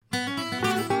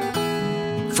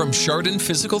From Chardon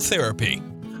Physical Therapy,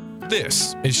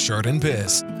 this is Chardon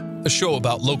Biz, a show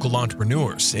about local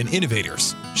entrepreneurs and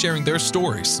innovators sharing their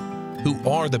stories. Who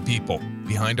are the people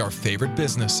behind our favorite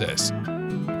businesses?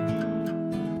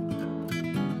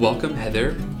 Welcome,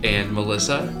 Heather and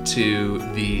Melissa, to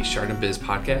the Chardon Biz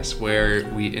podcast, where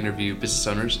we interview business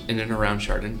owners in and around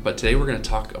Chardon. But today we're going to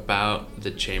talk about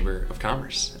the Chamber of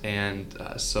Commerce and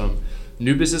some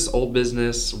new business, old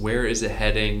business, where is it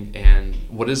heading, and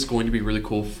what is going to be really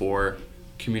cool for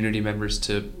community members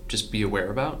to just be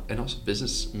aware about, and also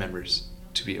business members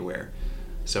to be aware.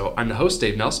 So I'm the host,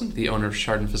 Dave Nelson, the owner of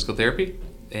Chardon Physical Therapy,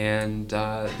 and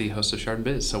the host of Chardon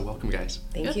Biz. So welcome, guys.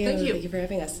 Thank you. Thank you for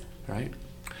having us. All right.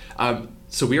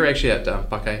 So we are actually at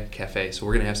Buckeye Cafe, so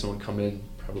we're going to have someone come in,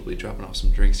 probably dropping off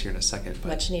some drinks here in a second. But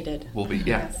much needed. We'll be,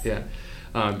 Yes.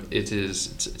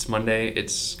 It's Monday.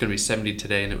 It's going to be 70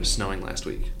 today, and it was snowing last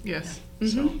week. Yes.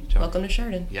 So, Welcome to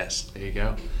Chardon. Yes, there you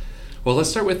go. Well, let's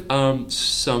start with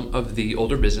some of the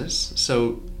older business.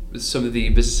 So some of the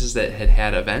businesses that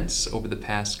had events over the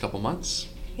past couple months.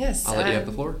 Yes. I'll let you have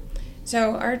the floor.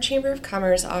 So our Chamber of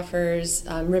Commerce offers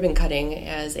ribbon cutting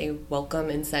as a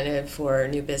welcome incentive for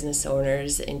new business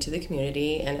owners into the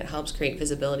community, and it helps create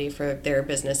visibility for their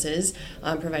businesses,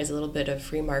 provides a little bit of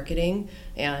free marketing,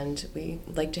 and we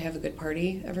like to have a good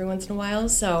party every once in a while.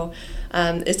 So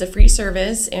it's a free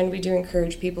service, and we do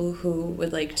encourage people who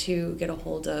would like to get a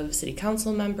hold of city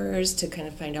council members to kind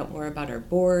of find out more about our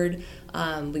board.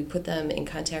 We put them in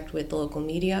contact with the local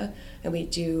media, and we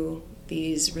do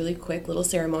these really quick little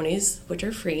ceremonies, which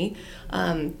are free.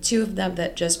 Two of them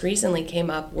that just recently came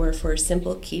up were for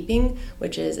Simple Keeping,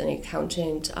 which is an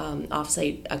accountant,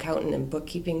 offsite accountant and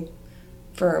bookkeeping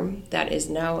firm that is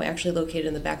now actually located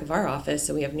in the back of our office,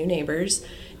 so we have new neighbors,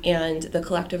 and the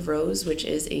Collective Rose, which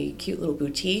is a cute little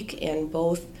boutique, and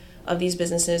both of these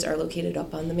businesses are located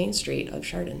up on the main street of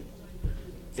Chardon.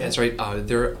 Yeah, that's right.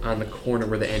 They're on the corner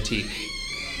where the antique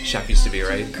shop used to be,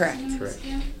 right? Correct.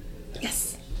 Yes.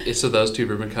 So those two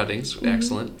ribbon cuttings,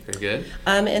 excellent, very good.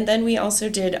 And then we also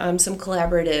did some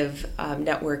collaborative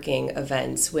networking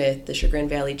events with the Chagrin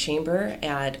Valley Chamber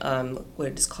at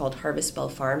what is called Harvest Bell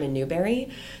Farm in Newberry.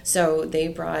 So they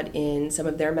brought in some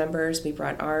of their members, we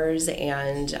brought ours,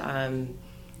 and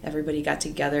everybody got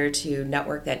together to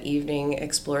network that evening,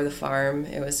 explore the farm.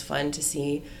 It was fun to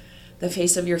see the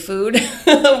face of your food,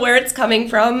 where it's coming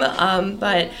from,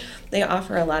 but they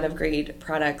offer a lot of great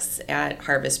products at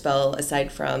Harvest Bell, aside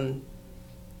from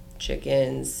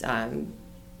chickens,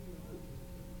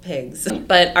 pigs.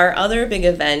 But our other big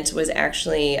event was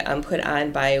actually put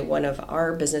on by one of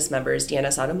our business members,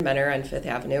 DNS Auto Menor on 5th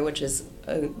Avenue, which is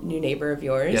a new neighbor of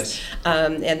yours. Yes.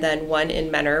 And then one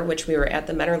in Menor, which we were at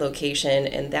the Menor location,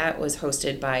 and that was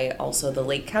hosted by also the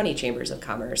Lake County Chambers of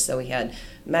Commerce. So we had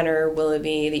Menor,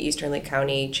 Willoughby, the Eastern Lake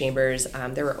County Chambers.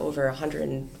 There were over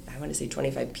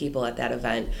 25 people at that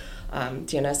event.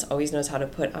 DNS always knows how to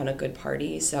put on a good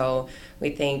party, so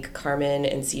we thank Carmen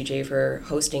and CJ for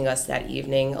hosting us that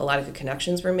evening. A lot of good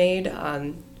connections were made.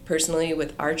 Personally,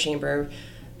 with our chamber,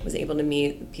 was able to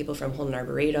meet people from Holden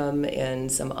Arboretum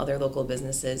and some other local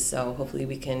businesses, so hopefully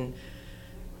we can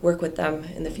work with them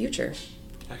in the future.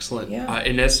 Excellent. Yeah.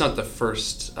 And that's not the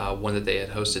first one that they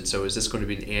had hosted, so is this going to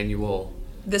be an annual?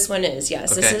 This one is,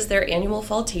 yes. Okay. This is their annual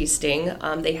fall tasting.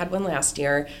 They had one last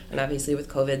year, and obviously with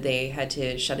COVID, they had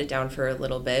to shut it down for a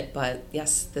little bit. But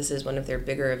yes, this is one of their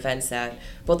bigger events that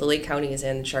both the Lake Counties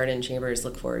and Chardon Chambers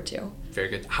look forward to. Very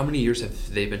good. How many years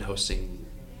have they been hosting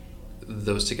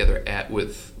those together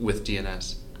with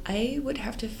DNS? I would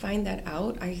have to find that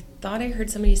out. I thought I heard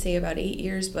somebody say about 8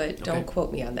 years, but don't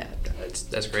quote me on that.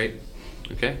 That's great.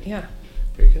 Okay. Yeah.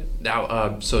 Very good.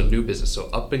 Now, so new business, so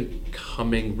up and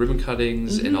coming ribbon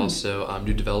cuttings and also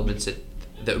new developments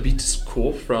that would be just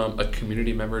cool from a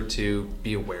community member to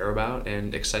be aware about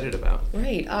and excited about.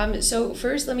 Right. So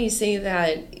first, let me say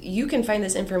that you can find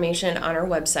this information on our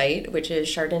website, which is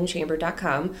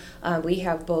chardonchamber.com. We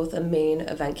have both a main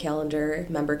event calendar,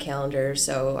 member calendar,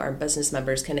 so our business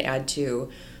members can add to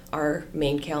our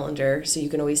main calendar, so you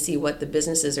can always see what the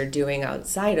businesses are doing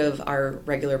outside of our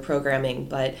regular programming.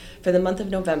 But for the month of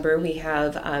November, we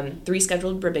have 3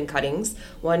 scheduled ribbon cuttings,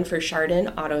 one for Chardon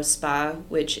Auto Spa,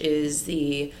 which is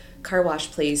the car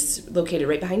wash place located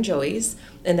right behind Joey's,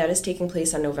 and that is taking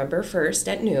place on November 1st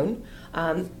at noon.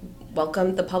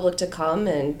 Welcome the public to come,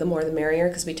 and the more the merrier,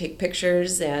 because we take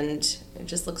pictures and it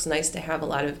just looks nice to have a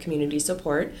lot of community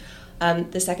support.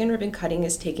 The second ribbon cutting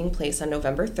is taking place on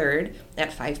November 3rd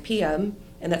at 5 p.m.,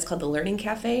 and that's called the Learning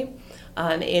Cafe.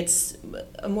 It's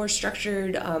a more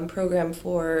structured program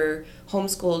for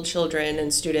homeschooled children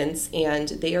and students, and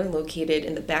they are located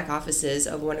in the back offices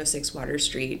of 106 Water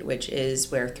Street, which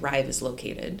is where Thrive is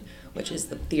located, which is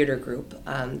the theater group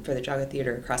for the Jaga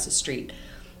Theater across the street.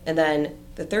 And then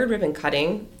the third ribbon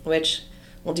cutting, which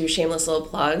we'll do a shameless little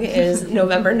plug, is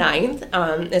November 9th.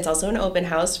 It's also an open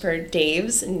house for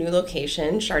Dave's new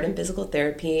location, Chardon Physical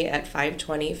Therapy at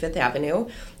 520 Fifth Avenue.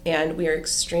 And we are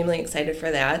extremely excited for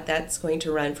that. That's going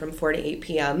to run from 4 to 8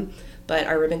 p.m., but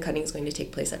our ribbon cutting is going to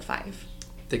take place at 5.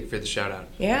 Thank you for the shout out.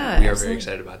 Yeah, we are absolutely. very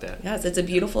excited about that. Yes, it's a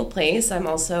beautiful place. I'm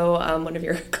also one of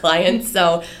your clients,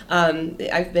 so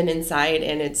I've been inside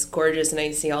and it's gorgeous, and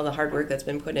I see all the hard work that's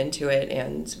been put into it,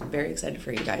 and very excited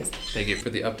for you guys. Thank you for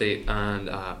the update on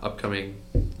upcoming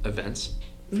events.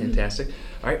 Fantastic.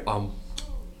 All right.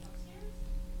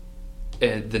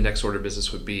 And the next order of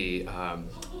business would be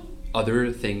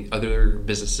other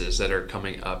businesses that are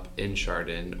coming up in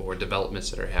Chardon, or developments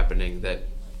that are happening that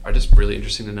are just really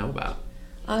interesting to know about.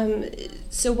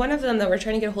 So one of them that we're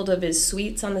trying to get a hold of is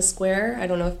Sweets on the Square. I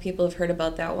don't know if people have heard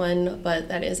about that one, but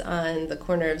that is on the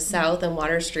corner of South and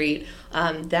Water Street.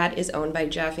 That is owned by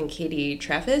Jeff and Katie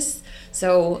Travis.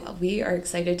 So we are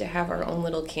excited to have our own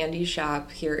little candy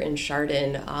shop here in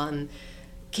Chardon.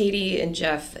 Katie and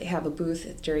Jeff have a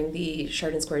booth during the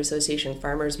Chardon Square Association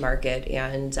Farmers Market,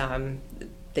 and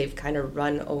they've kind of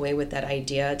run away with that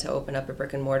idea to open up a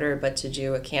brick and mortar, but to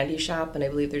do a candy shop, and I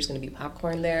believe there's going to be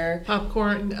popcorn there.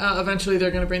 Popcorn, eventually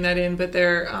they're going to bring that in, but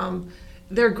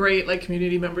they're great, like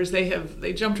community members.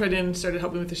 They jumped right in and started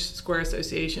helping with the Square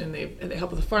Association. They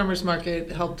helped with the farmers market,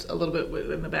 helped a little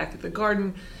bit in the back of the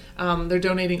garden. They're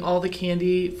donating all the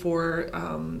candy for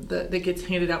that gets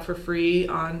handed out for free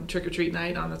on Trick or Treat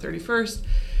Night on the 31st.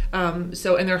 And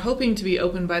they're hoping to be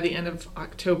open by the end of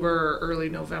October or early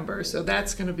November. So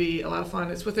that's going to be a lot of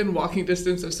fun. It's within walking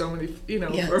distance of so many,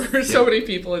 Yes. for so many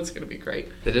people. It's going to be great.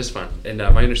 That is fun. And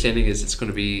my understanding is it's going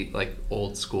to be like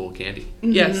old school candy.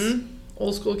 Mm-hmm. Yes,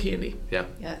 old school candy. Yeah.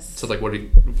 Yes. So like, what are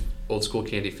old school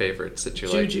candy favorites that you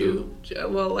Juju.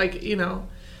 Well,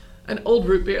 an old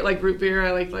root beer, like root beer.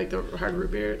 I like the hard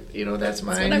root beer. That's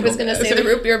mine. That's what I was going to say, the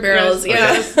root beer barrels.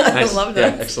 Yes. Yeah, Nice. I love those.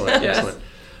 Yeah, excellent. Yes.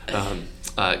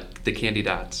 Excellent. The candy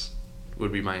dots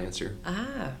would be my answer.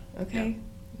 Ah, okay.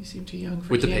 You seem too young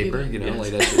for With the candy. paper, Yes.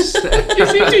 like that's just. You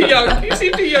seem too young. You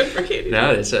seem too young for candy.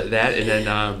 No, it's that, and then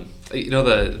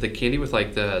the candy with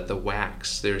like the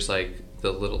wax. There's like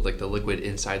the little the liquid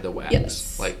inside the wax.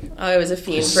 Yes. Like I was a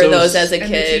fiend It's for so those as a and the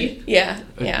kid. tea. Yeah.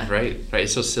 Yeah. Right.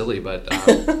 It's so silly, but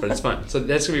it's fun. So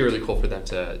that's gonna be really cool for them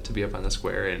to be up on the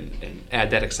square and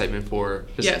add that excitement for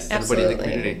just Yes. everybody in the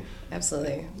Absolutely. community.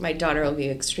 Absolutely. My daughter will be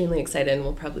extremely excited and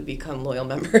will probably become loyal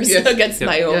members Yes. against Yep.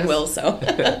 my own Yes. will. So,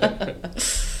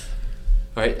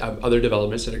 All right. Other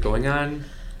developments that are going on.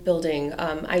 building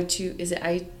I2 is it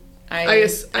I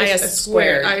IS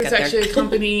Square. Got It's there. actually a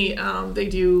company. They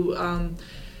do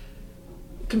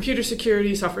computer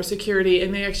security, software security,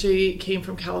 and they actually came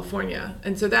from California.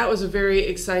 And so that was a very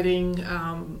exciting,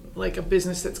 a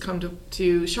business that's come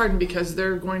to Chardon, because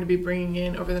they're going to be bringing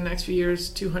in over the next few years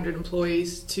 200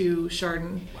 employees to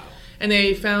Chardon. Wow. And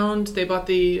they bought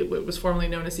what was formerly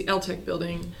known as the LTech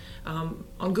building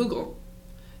on Google.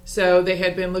 So they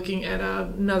had been looking at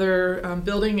another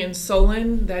building in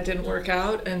Solon that didn't work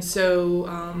out, and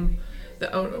so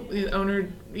the owner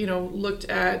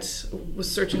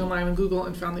was searching online on Google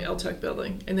and found the LTech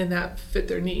building, and then that fit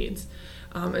their needs.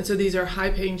 And so these are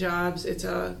high-paying jobs. It's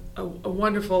a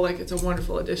wonderful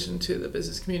addition to the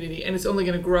business community, and it's only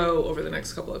going to grow over the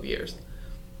next couple of years.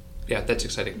 Yeah, that's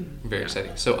exciting. Very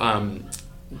exciting. So,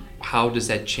 how does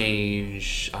that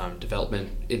change development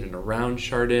in and around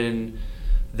Chardon?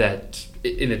 That,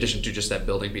 in addition to just that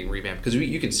building being revamped, because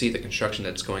you can see the construction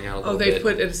that's going on a little bit. They've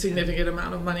put a significant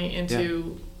amount of money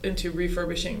into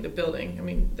refurbishing the building. I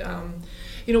mean,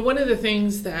 one of the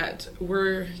things that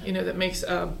that makes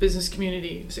a business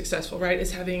community successful, right,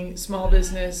 is having small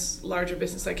business, larger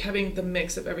business, like having the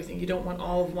mix of everything. You don't want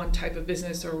all of one type of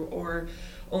business or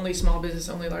only small business,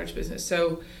 only large business.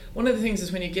 So one of the things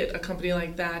is when you get a company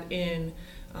like that in,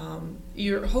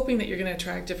 you're hoping that you're going to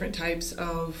attract different types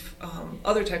of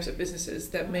other types of businesses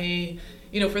that may,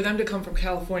 for them to come from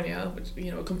California, which,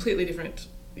 completely different,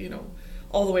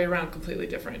 all the way around completely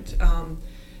different.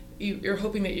 You're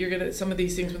hoping that you're going to, some of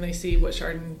these things, when they see what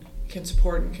Chardon can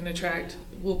support and can attract,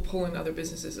 will pull in other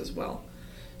businesses as well.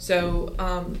 So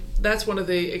that's one of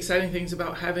the exciting things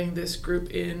about having this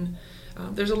group in.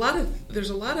 There's a lot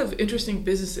of interesting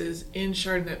businesses in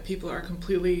Chardon that people are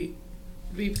completely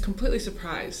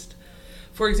surprised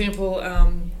for example,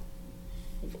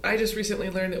 I just recently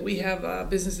learned that we have a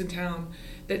business in town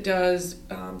that does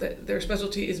that their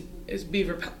specialty is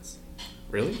beaver pelts.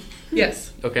 Really?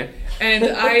 Yes. Okay. And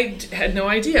I had no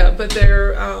idea, but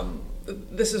they're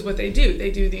this is what they do.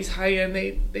 They do these high end.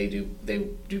 They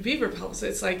do beaver pelts.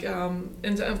 It's like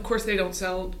and of course they don't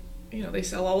sell. They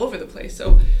sell all over the place.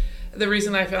 So the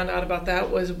reason I found out about that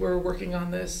was we're working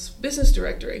on this business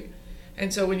directory.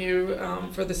 And so when you,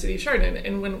 for the city of Chardon,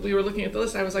 and when we were looking at the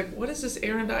list, I was like, what is this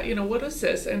what is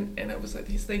this? And I was like,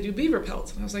 they do beaver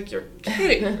pelts. And I was like, you're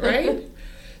kidding, right?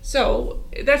 So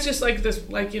that's just like this,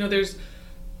 there's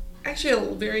actually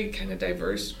a very kind of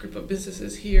diverse group of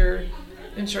businesses here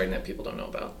in Chardon that people don't know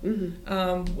about.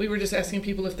 Mm-hmm. We were just asking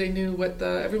people if they knew what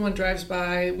everyone drives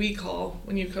by, we call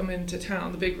when you come into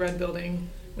town, the big red building,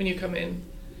 when you come in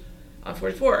on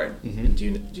 44. Mm-hmm.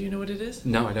 Do you know what it is?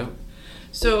 No, I don't.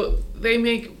 So they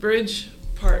make bridge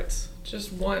parts,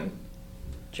 just one.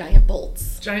 Giant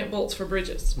bolts for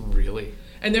bridges. Really?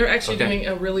 And they're actually doing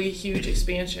a really huge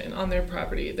expansion on their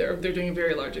property. They're doing a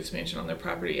very large expansion on their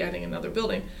property, adding another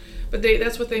building. But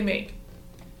that's what they make.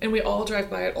 And we all drive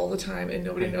by it all the time, and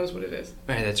nobody knows what it is.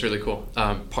 Right, that's really cool.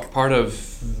 Part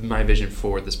of my vision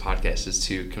for this podcast is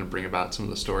to kind of bring about some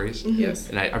of the stories. Mm-hmm. Yes.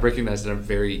 And I recognize that I'm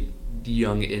very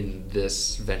young in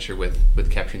this venture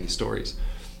with capturing these stories.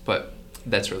 But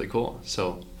that's really cool.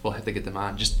 So we'll have to get them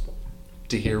on just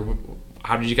to hear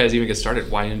how did you guys even get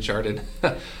started? Why in Chardon?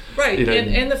 Right,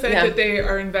 and the fact that they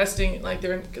are investing, like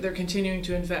they're continuing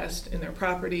to invest in their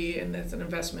property, and that's an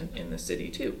investment in the city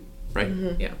too. Right.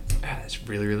 Mm-hmm. Yeah. That's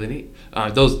really, really neat.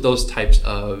 Those types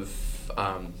of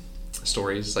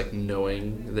stories, like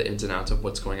knowing the ins and outs of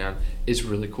what's going on, is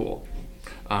really cool.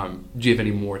 Do you have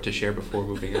any more to share before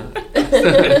moving on?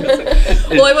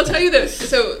 Well, I will tell you this.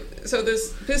 So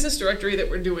this business directory that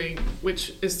we're doing,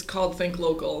 which is called Think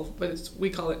Local, but we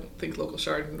call it Think Local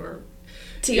Chardon or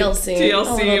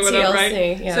TLC, whatever,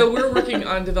 right? Yeah. So we're working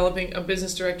on developing a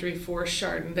business directory for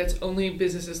Chardon that's only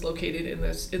businesses located in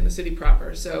the city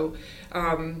proper. So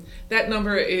that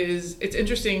number it's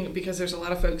interesting because there's a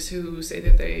lot of folks who say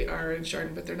that they are in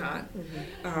Chardon, but they're not.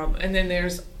 Mm-hmm. And then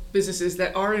there's businesses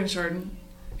that are in Chardon,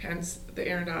 hence the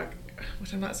Arandoc,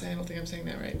 which I don't think I'm saying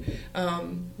that right.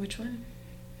 Which one?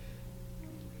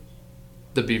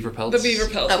 The beaver pelts? The beaver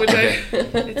pelts, which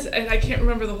and I can't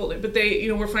remember the whole name, but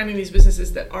we're finding these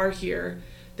businesses that are here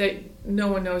that no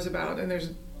one knows about, and there's,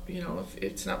 if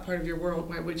it's not part of your world,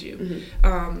 why would you?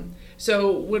 Mm-hmm.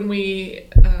 So when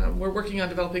we're working on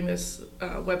developing this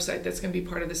website that's going to be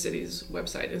part of the city's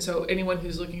website, and so anyone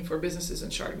who's looking for businesses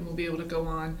in Chardon will be able to go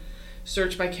on,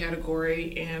 search by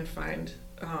category, and find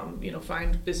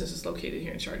businesses located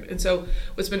here in Chardon. And so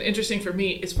what's been interesting for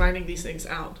me is finding these things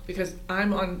out, because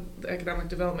I'm on the Economic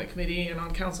Development Committee and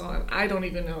on council, and I don't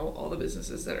even know all the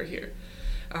businesses that are here.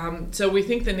 So we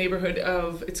think the neighborhood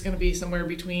it's going to be somewhere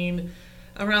between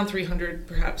around 300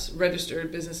 perhaps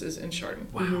registered businesses in Chardon.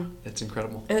 Wow, mm-hmm. That's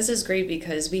incredible. And this is great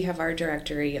because we have our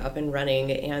directory up and running,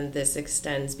 and this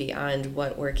extends beyond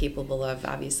what we're capable of.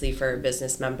 Obviously, for our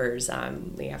business members,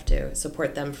 we have to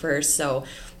support them first. So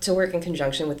to work in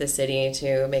conjunction with the city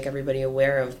to make everybody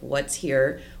aware of what's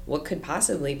here, what could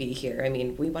possibly be here. I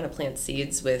mean, we want to plant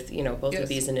seeds with, both of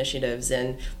these initiatives,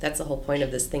 and that's the whole point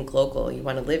of this Think Local. You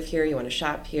want to live here, you want to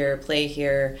shop here, play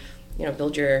here,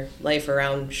 build your life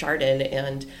around Chardon,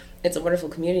 and it's a wonderful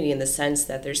community in the sense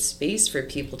that there's space for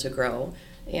people to grow.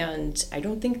 And I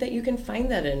don't think that you can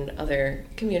find that in other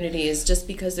communities just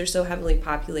because they're so heavily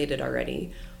populated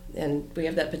already. And we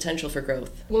have that potential for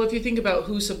growth. Well, if you think about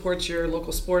who supports your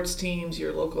local sports teams,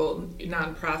 your local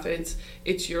nonprofits,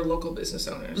 it's your local business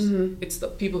owners. Mm-hmm. It's the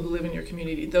people who live in your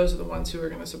community. Those are the ones who are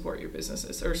going to support your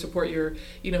businesses or support your,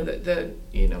 the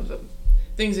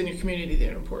things in your community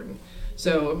that are important.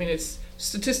 So, I mean, it's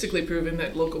statistically proven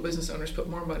that local business owners put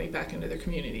more money back into their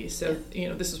communities. So,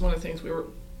 this is one of the things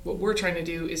what we're trying to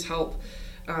do is help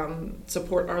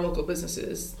support our local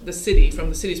businesses, the city, from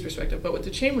the city's perspective. But what the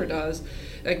chamber does,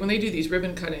 like when they do these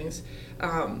ribbon cuttings,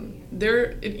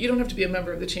 you don't have to be a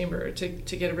member of the chamber to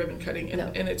get a ribbon cutting,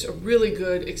 and it's a really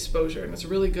good exposure, and it's a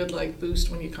really good boost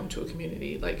when you come to a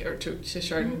community or to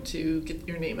Chardon to get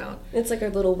your name out. It's like our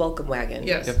little welcome wagon.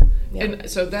 Yes. Yep. And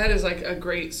so that is a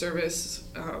great service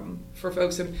for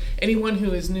folks, and anyone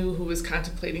who is new, who is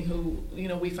contemplating, who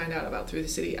we find out about through the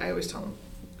city. I always tell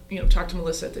them, talk to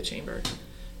Melissa at the chamber.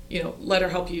 Let her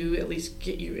help you, at least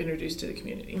get you introduced to the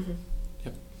community. Mm-hmm.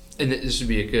 Yep. And this would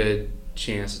be a good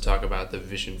chance to talk about the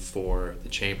vision for the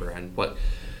chamber and what,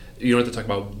 you don't have to talk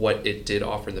about what it did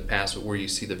offer in the past, but where you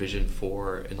see the vision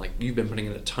for, and like you've been putting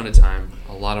in a ton of time,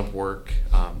 a lot of work.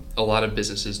 A lot of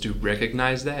businesses do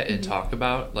recognize that and talk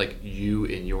about like you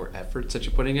and your efforts that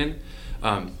you're putting in.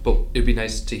 But it'd be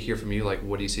nice to hear from you, like,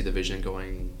 what do you see the vision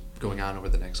going on over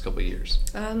the next couple of years?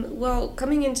 Well,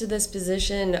 coming into this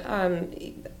position,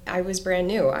 I was brand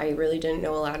new. I really didn't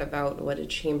know a lot about what a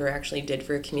chamber actually did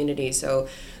for a community. So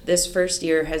this first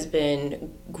year has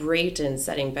been great in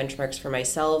setting benchmarks for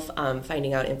myself,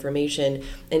 finding out information,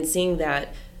 and seeing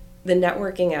that the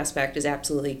networking aspect is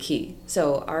absolutely key.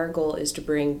 So our goal is to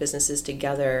bring businesses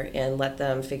together and let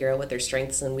them figure out what their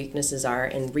strengths and weaknesses are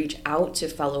and reach out to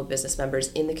fellow business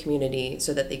members in the community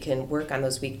so that they can work on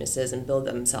those weaknesses and build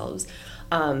themselves.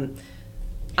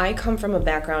 I come from a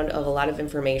background of a lot of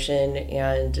information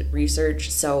and research,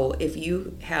 so if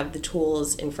you have the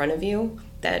tools in front of you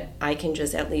that I can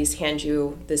just at least hand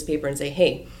you this paper and say,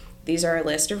 hey, these are a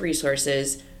list of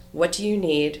resources. What do you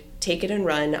need? Take it and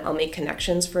run. I'll make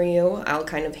connections for you. I'll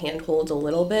kind of handhold a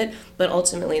little bit, but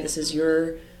ultimately this is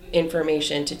your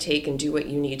information to take and do what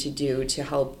you need to do to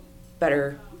help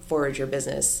better forward your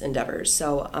business endeavors.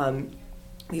 So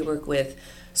we work with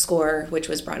SCORE, which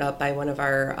was brought up by one of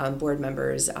our board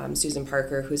members, Susan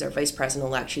Parker, who's our vice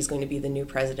president-elect. She's going to be the new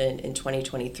president in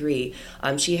 2023.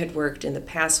 She had worked in the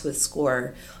past with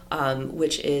SCORE,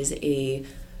 which is a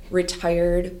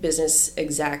retired business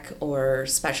exec or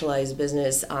specialized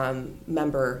business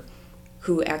member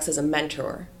who acts as a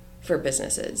mentor for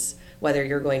businesses. Whether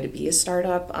you're going to be a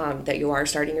startup, that you are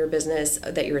starting your business,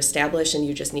 that you're established and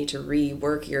you just need to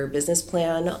rework your business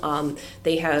plan.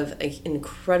 They have an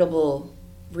incredible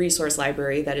resource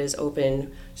library that is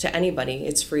open to anybody.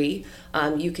 It's free.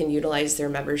 You can utilize their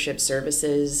membership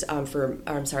services their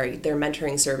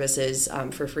mentoring services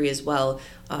for free as well.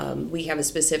 We have a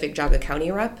specific Geauga County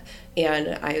rep,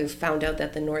 and I found out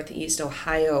that the Northeast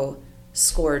Ohio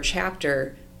SCORE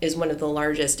chapter is one of the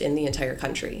largest in the entire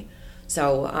country.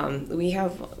 So we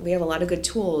have a lot of good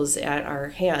tools at our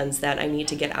hands that I need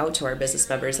to get out to our business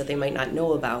members that they might not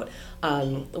know about.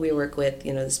 We work with,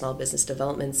 the Small Business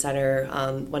Development Center.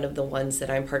 One of the ones that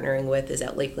I'm partnering with is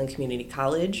at Lakeland Community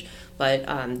College, but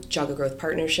Geauga Growth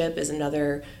Partnership is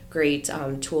another great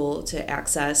tool to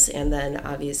access, and then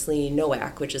obviously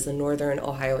NOAC, which is the Northern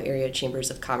Ohio Area Chambers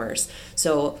of Commerce.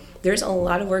 So there's a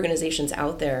lot of organizations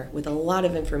out there with a lot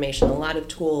of information, a lot of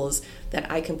tools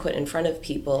that I can put in front of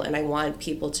people, and I want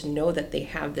people to know that they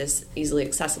have this easily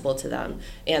accessible to them.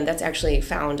 And that's actually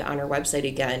found on our website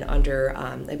again under,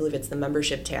 I believe it's the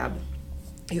membership tab.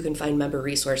 You can find member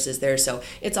resources there, so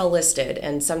it's all listed,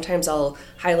 and sometimes I'll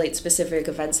highlight specific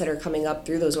events that are coming up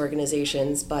through those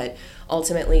organizations, but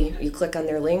ultimately you click on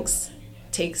their links,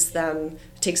 takes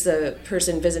the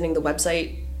person visiting the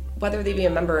website, whether they be a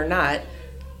member or not,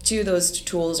 to those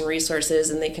tools and resources,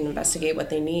 and they can investigate what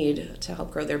they need to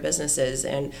help grow their businesses.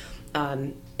 And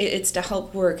it's to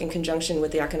help work in conjunction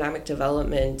with the economic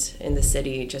development in the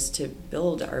city, just to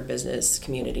build our business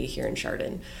community here in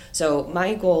Chardon. So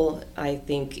my goal, I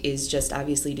think, is just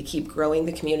obviously to keep growing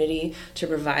the community, to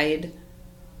provide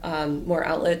more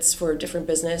outlets for different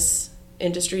business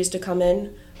industries to come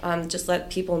in. Just let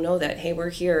people know that, hey,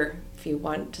 we're here. If you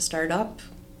want to start up,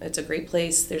 it's a great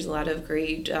place. There's a lot of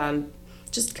great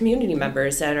just community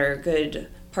members that are good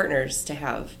partners to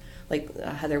have. Like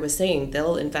Heather was saying,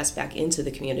 they'll invest back into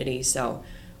the community. So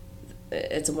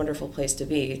it's a wonderful place to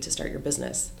be to start your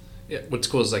business. Yeah, what's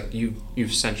cool is like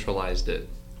you've centralized it.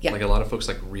 Yeah. Like a lot of folks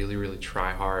like really, really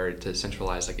try hard to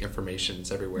centralize like information's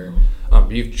everywhere.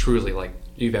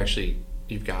 Mm-hmm.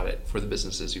 You've got it for the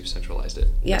businesses. You've centralized it.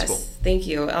 Yes, cool. Thank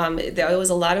you. That was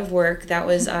a lot of work. That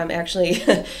was actually,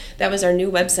 that was our new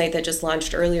website that just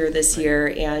launched earlier this year.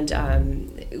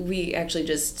 And we actually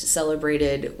just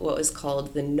celebrated what was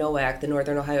called the NOAC, the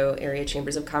Northern Ohio Area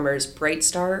Chambers of Commerce Bright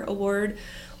Star Award,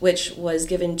 which was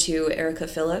given to Erica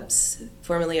Phillips,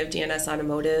 formerly of DNS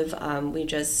Automotive. We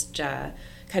just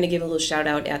kind of gave a little shout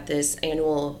out at this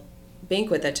annual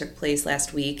banquet that took place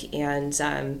last week. And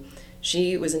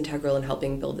she was integral in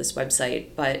helping build this website,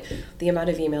 but the amount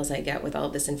of emails I get with all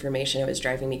of this information, it was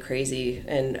driving me crazy,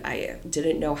 and I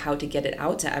didn't know how to get it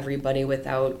out to everybody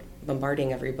without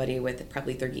bombarding everybody with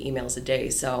probably 30 emails a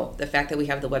day. So the fact that we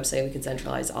have the website, we can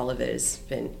centralize all of it, has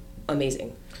been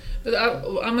amazing. But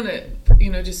I'm going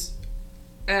to, just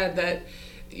add that,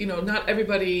 not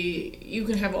everybody, you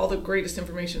can have all the greatest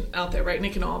information out there, right? And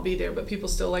it can all be there, but people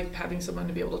still like having someone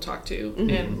to be able to talk to. Mm-hmm.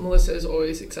 And Melissa is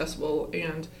always accessible,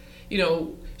 and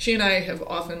she and I have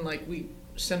often, we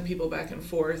send people back and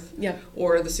forth. Yeah.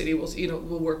 Or the city will,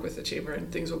 we'll work with the chamber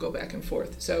and things will go back and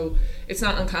forth. So it's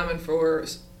not uncommon for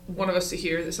one of us to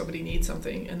hear that somebody needs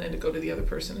something, and then to go to the other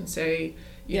person and say,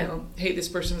 you know, hey, this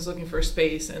person is looking for a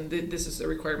space, and this is the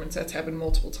requirements. That's happened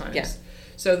multiple times. Yeah.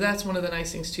 So that's one of the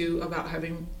nice things too about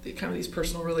having kind of these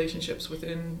personal relationships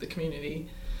within the community,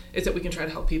 is that we can try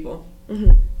to help people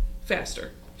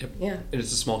faster. Yep. Yeah. And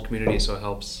it's a small community, so it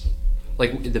helps.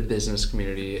 Like the business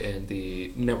community and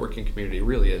the networking community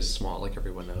really is small, like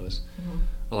everyone knows.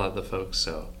 A lot of the folks,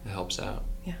 so it helps out.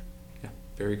 Yeah. Yeah.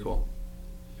 Very cool.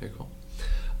 Very cool.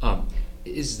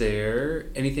 Is there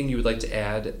anything you would like to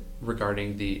add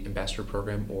regarding the ambassador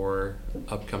program or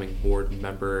upcoming board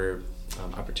member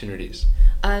opportunities?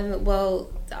 Well,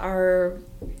 our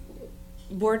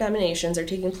board nominations are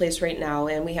taking place right now,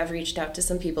 and we have reached out to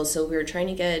some people. So we're trying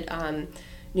to get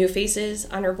new faces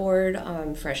on our board,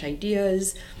 fresh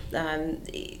ideas.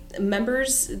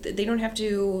 Members, they don't have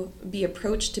to be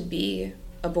approached to be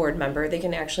a board member. They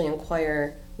can actually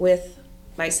inquire with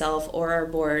myself or our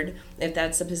board if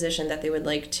that's a position that they would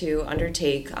like to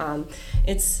undertake.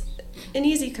 It's an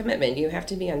easy commitment. You have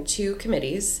to be on 2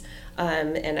 committees,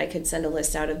 and I could send a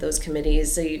list out of those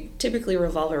committees. They typically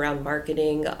revolve around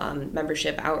marketing,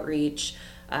 membership outreach,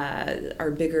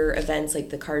 our bigger events like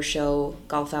the car show,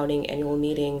 golf outing, annual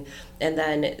meeting, and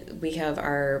then we have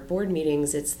our board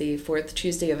meetings. It's the 4th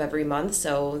Tuesday of every month,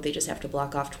 so they just have to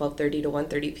block off 12:30 to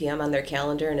 1:30 p.m. on their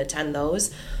calendar and attend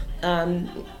those.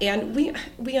 And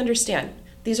we understand.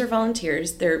 These are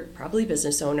volunteers. They're probably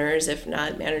business owners, if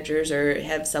not managers, or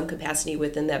have some capacity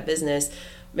within that business.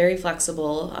 Very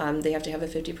flexible. They have to have a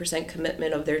 50%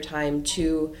 commitment of their time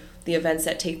to the events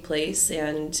that take place.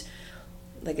 And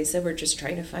like I said, we're just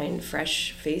trying to find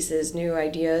fresh faces, new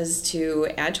ideas to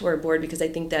add to our board, because I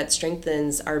think that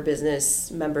strengthens our business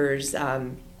members,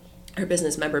 our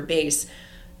business member base,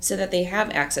 so that they have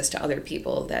access to other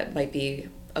people. That might be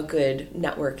a good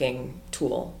networking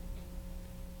tool.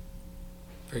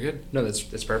 Very good. No,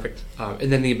 that's perfect. And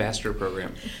then the ambassador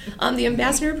program. The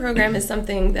ambassador program is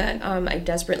something that I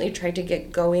desperately tried to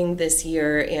get going this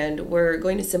year, and we're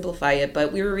going to simplify it,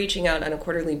 but we were reaching out on a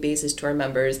quarterly basis to our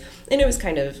members, and it was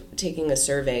kind of taking a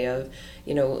survey of,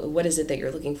 what is it that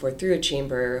you're looking for through a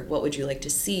chamber? What would you like to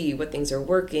see? What things are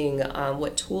working?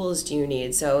 What tools do you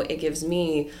need? So it gives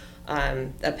me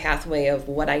a pathway of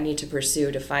what I need to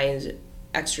pursue to find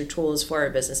extra tools for our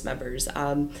business members.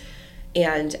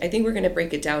 And I think we're going to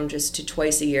break it down just to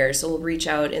twice a year. So we'll reach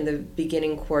out in the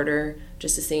beginning quarter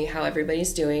just to see how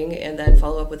everybody's doing, and then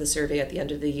follow up with a survey at the end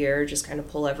of the year, just kind of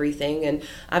pull everything. And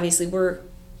obviously we're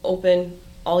open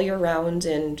all year round,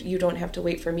 and you don't have to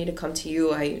wait for me to come to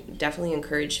you. I definitely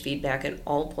encourage feedback at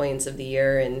all points of the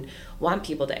year and want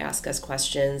people to ask us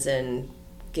questions and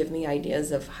give me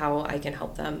ideas of how I can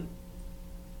help them.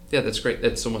 Yeah, that's great.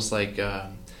 That's almost like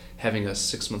having a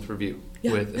 6-month review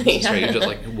with Yeah. You're just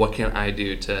like, what can I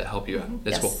do to help you out?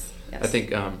 That's cool. Yes. I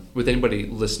think with anybody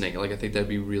listening, I think that'd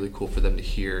be really cool for them to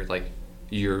hear,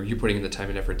 you're putting in the time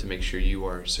and effort to make sure you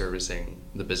are servicing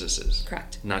the businesses.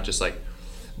 Correct. Not just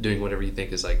doing whatever you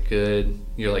think is good.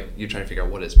 You're trying to figure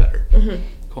out what is better.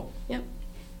 Cool. Yep.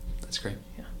 That's great.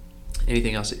 Yeah.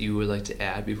 Anything else that you would like to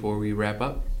add before we wrap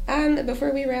up?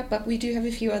 Before we wrap up, we do have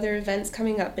a few other events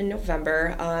coming up in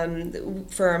November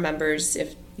for our members,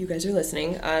 if you guys are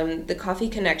listening. The Coffee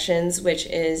Connections, which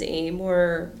is a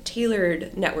more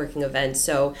tailored networking event.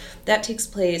 So that takes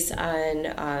place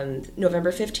on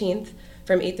November 15th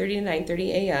from 8:30 to 9:30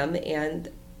 a.m. And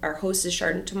our host is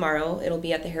Chardon tomorrow. It'll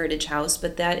be at the Heritage House,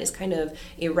 but that is kind of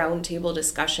a roundtable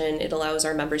discussion. It allows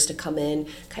our members to come in,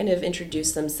 kind of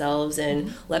introduce themselves,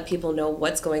 and let people know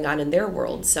what's going on in their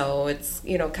world. So it's,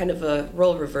 kind of a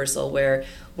role reversal where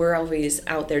we're always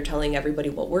out there telling everybody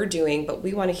what we're doing, but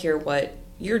we want to hear what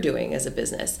you're doing as a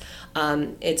business.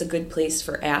 It's a good place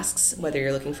for asks, whether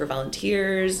you're looking for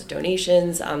volunteers,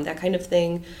 donations, that kind of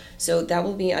thing. So that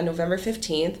will be on November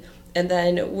 15th. And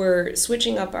then we're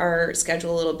switching up our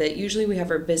schedule a little bit. Usually we have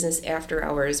our business after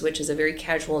hours, which is a very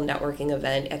casual networking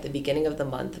event at the beginning of the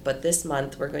month. But this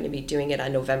month we're going to be doing it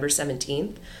on November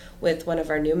 17th with one of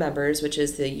our new members, which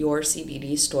is the Your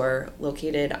CBD store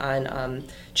located on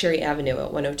Cherry Avenue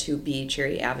at 102B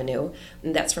Cherry Avenue.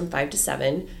 And that's from 5 to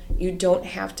 7. You don't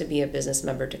have to be a business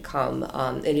member to come.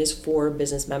 It is for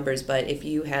business members, but if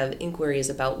you have inquiries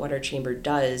about what our chamber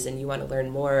does and you want to learn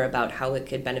more about how it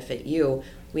could benefit you,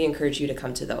 we encourage you to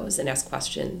come to those and ask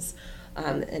questions.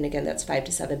 And again, that's 5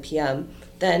 to 7 p.m.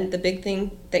 Then the big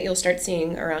thing that you'll start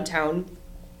seeing around town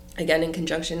Again, in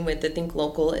conjunction with the Think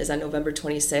Local is on November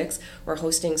 26th. We're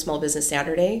hosting Small Business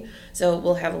Saturday. So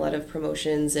we'll have a lot of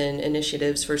promotions and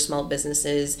initiatives for small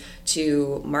businesses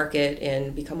to market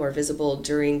and become more visible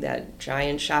during that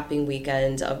giant shopping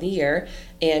weekend of the year.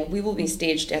 And we will be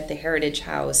staged at the Heritage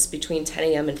House between 10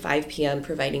 a.m. and 5 p.m.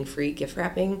 providing free gift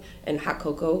wrapping and hot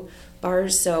cocoa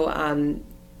bars. So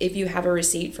if you have a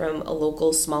receipt from a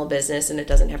local small business, and it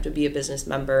doesn't have to be a business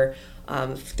member,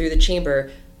 through the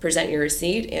chamber, present your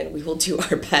receipt and we will do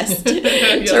our best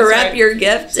to wrap your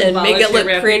gift and make it look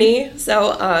pretty.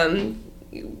 So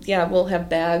we'll have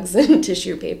bags and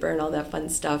tissue paper and all that fun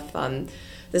stuff.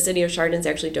 The city of Chardon's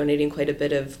actually donating quite a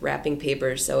bit of wrapping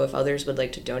paper, so if others would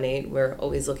like to donate, we're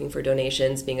always looking for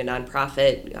donations. Being a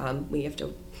nonprofit, we have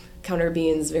to count our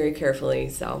beans very carefully.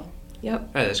 So yep.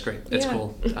 Oh, that's great. That's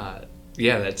cool.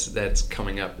 That's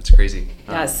coming up. It's crazy.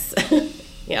 Yes.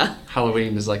 Yeah.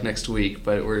 Halloween is like next week,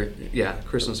 but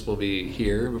Christmas will be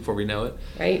here before we know it.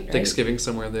 Right. Thanksgiving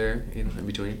somewhere there, in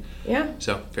between. Yeah.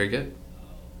 So very good.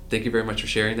 Thank you very much for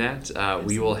sharing that.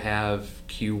 We will have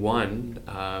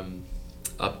Q1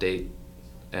 update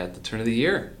at the turn of the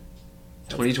year.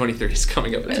 2023 is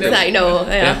coming up. I know.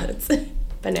 Yeah. It's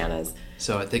bananas.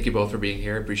 So thank you both for being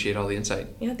here. Appreciate all the insight.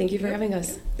 Yeah. Thank you for having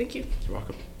us. Thank you. You're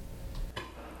welcome.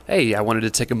 Hey, I wanted to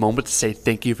take a moment to say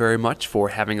thank you very much for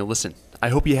having a listen. I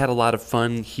hope you had a lot of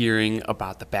fun hearing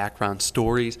about the background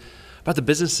stories, about the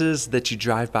businesses that you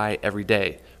drive by every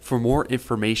day. For more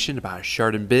information about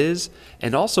Chardon Biz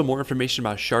and also more information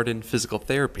about Chardon Physical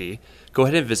Therapy, go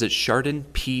ahead and visit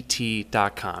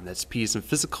chardonpt.com. That's P as in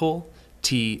physical,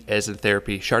 T as in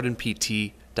therapy,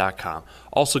 chardonpt.com.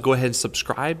 Also, go ahead and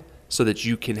subscribe so that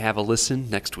you can have a listen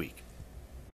next week.